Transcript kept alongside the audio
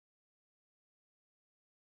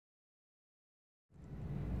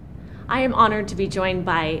I am honored to be joined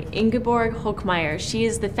by Ingeborg Hochmair. She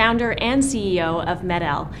is the founder and CEO of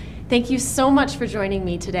MED-EL. Thank you so much for joining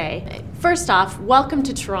me today. First off, welcome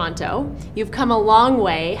to Toronto. You've come a long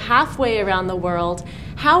way, halfway around the world.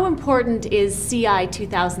 How important is CI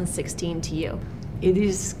 2016 to you? It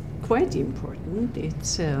is quite important.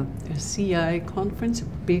 It's a CI conference, a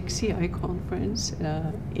big CI conference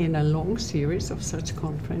in a long series of such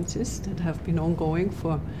conferences that have been ongoing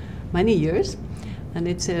for many years. And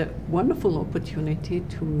it's a wonderful opportunity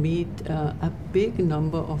to meet a big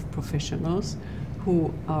number of professionals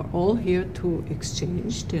who are all here to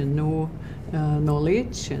exchange their new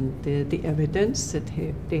knowledge and the evidence that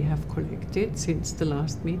they have collected since the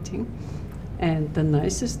last meeting. And the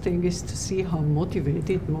nicest thing is to see how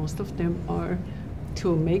motivated most of them are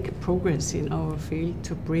to make progress in our field,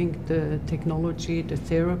 to bring the technology, the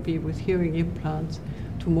therapy with hearing implants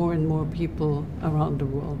to more and more people around the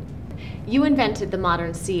world. You invented the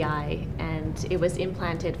modern CI, and it was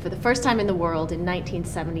implanted for the first time in the world in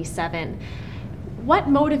 1977. What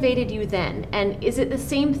motivated you then, and is it the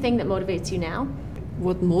same thing that motivates you now?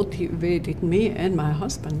 What motivated me and my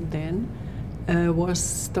husband then was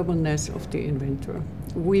stubbornness of the inventor.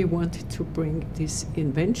 We wanted to bring this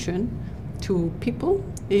invention to people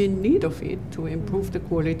in need of it to improve the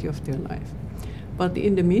quality of their life. But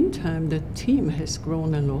in the meantime, the team has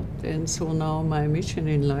grown a lot, and so now my mission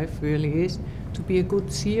in life really is to be a good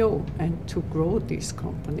CEO and to grow this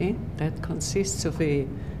company that consists of a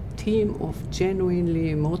team of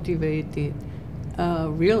genuinely motivated,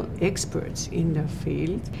 real experts in their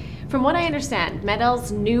field. From what I understand,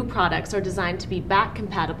 MED-EL's new products are designed to be back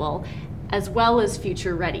compatible as well as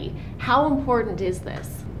future ready. How important is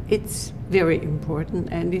this? It's very important,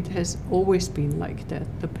 and it has always been like that.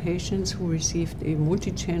 The patients who received a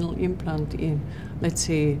multi-channel implant in, let's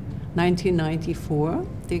say, 1994,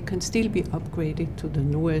 they can still be upgraded to the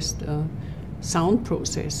newest sound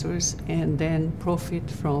processors and then profit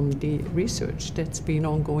from the research that's been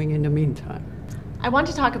ongoing in the meantime. I want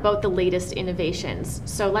to talk about the latest innovations.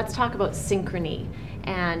 So let's talk about synchrony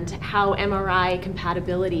and how MRI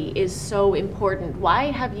compatibility is so important.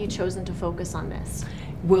 Why have you chosen to focus on this?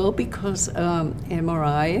 Well, because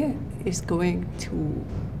MRI is going to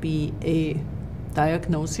be a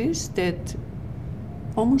diagnosis that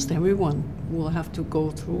almost everyone will have to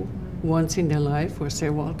go through once in their life or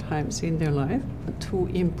several times in their life. To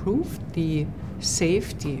improve the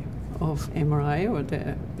safety of MRI or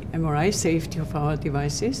the MRI safety of our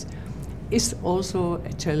devices is also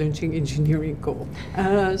a challenging engineering goal.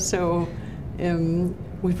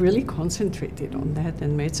 We've really concentrated on that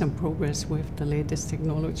and made some progress with the latest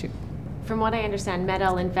technology. From what I understand,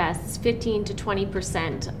 MED-EL invests 15 to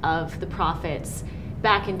 20% of the profits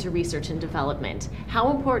back into research and development.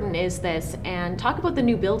 How important is this? And talk about the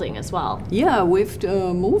new building as well. Yeah, we've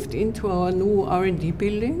moved into our new R&D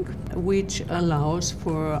building, which allows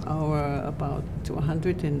for our about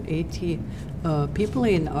 180 people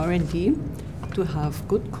in R&D to have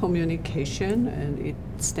good communication, and it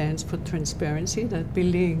stands for transparency, that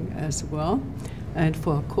building as well, and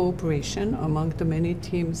for cooperation among the many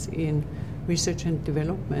teams in research and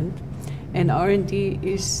development. And R&D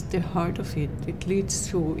is the heart of it. It leads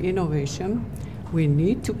to innovation. We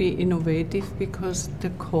need to be innovative because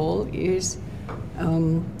the call is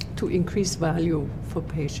to increase value for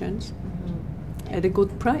patients at a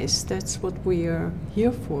good price. That's what we are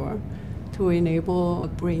here for, to enable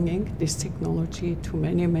bringing this technology to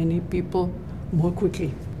many, many people more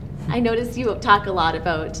quickly. I noticed you talk a lot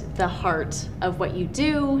about the heart of what you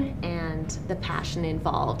do and the passion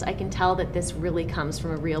involved. I can tell that this really comes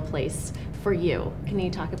from a real place for you. Can you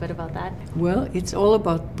talk a bit about that? Well, it's all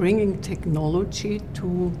about bringing technology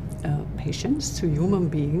to patients, to human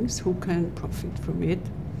beings who can profit from it.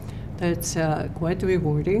 That's quite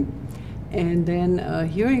rewarding. And then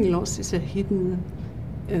hearing loss is a hidden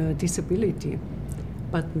disability,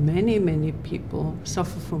 but many, many people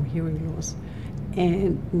suffer from hearing loss.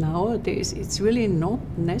 And nowadays, it's really not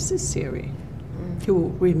necessary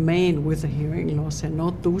to remain with a hearing loss and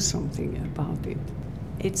not do something about it.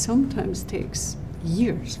 It sometimes takes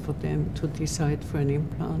years for them to decide for an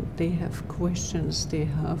implant. They have questions, they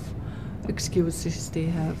have excuses, they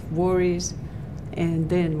have worries. And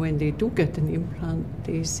then when they do get an implant,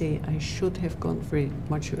 they say, I should have gone for it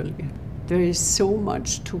much earlier. There is so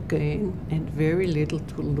much to gain and very little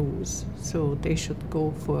to lose. So they should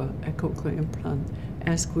go for a cochlear implant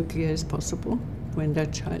as quickly as possible when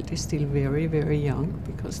that child is still very, very young,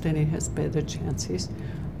 because then it has better chances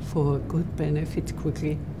for good benefit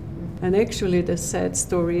quickly. And actually the sad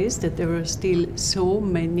story is that there are still so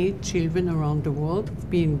many children around the world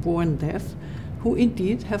being born deaf who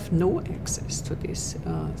indeed have no access to this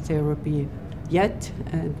therapy yet,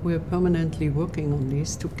 and we're permanently working on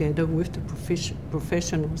this together with the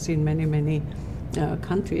professionals in many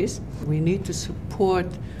countries. We need to support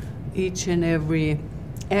each and every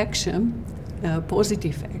action,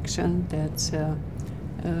 positive action that's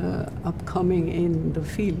upcoming in the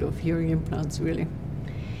field of hearing implants, really.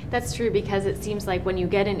 That's true, because it seems like when you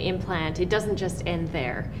get an implant, it doesn't just end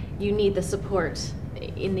there. You need the support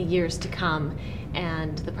in the years to come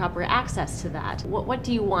and the proper access to that. What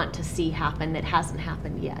do you want to see happen that hasn't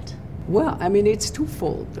happened yet? Well, I mean, it's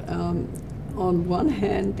twofold. On one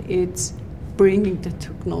hand, it's bringing the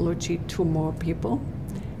technology to more people,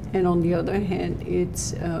 and on the other hand,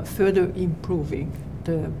 it's further improving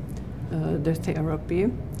the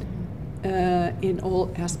therapy in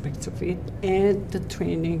all aspects of it, and the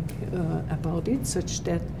training about it, such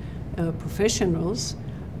that professionals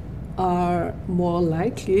are more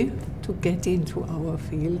likely to get into our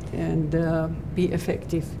field and be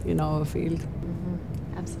effective in our field.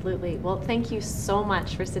 Mm-hmm. Absolutely. Well, thank you so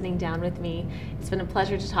much for sitting down with me. It's been a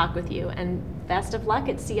pleasure to talk with you, and best of luck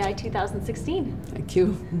at CI 2016. Thank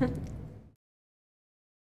you.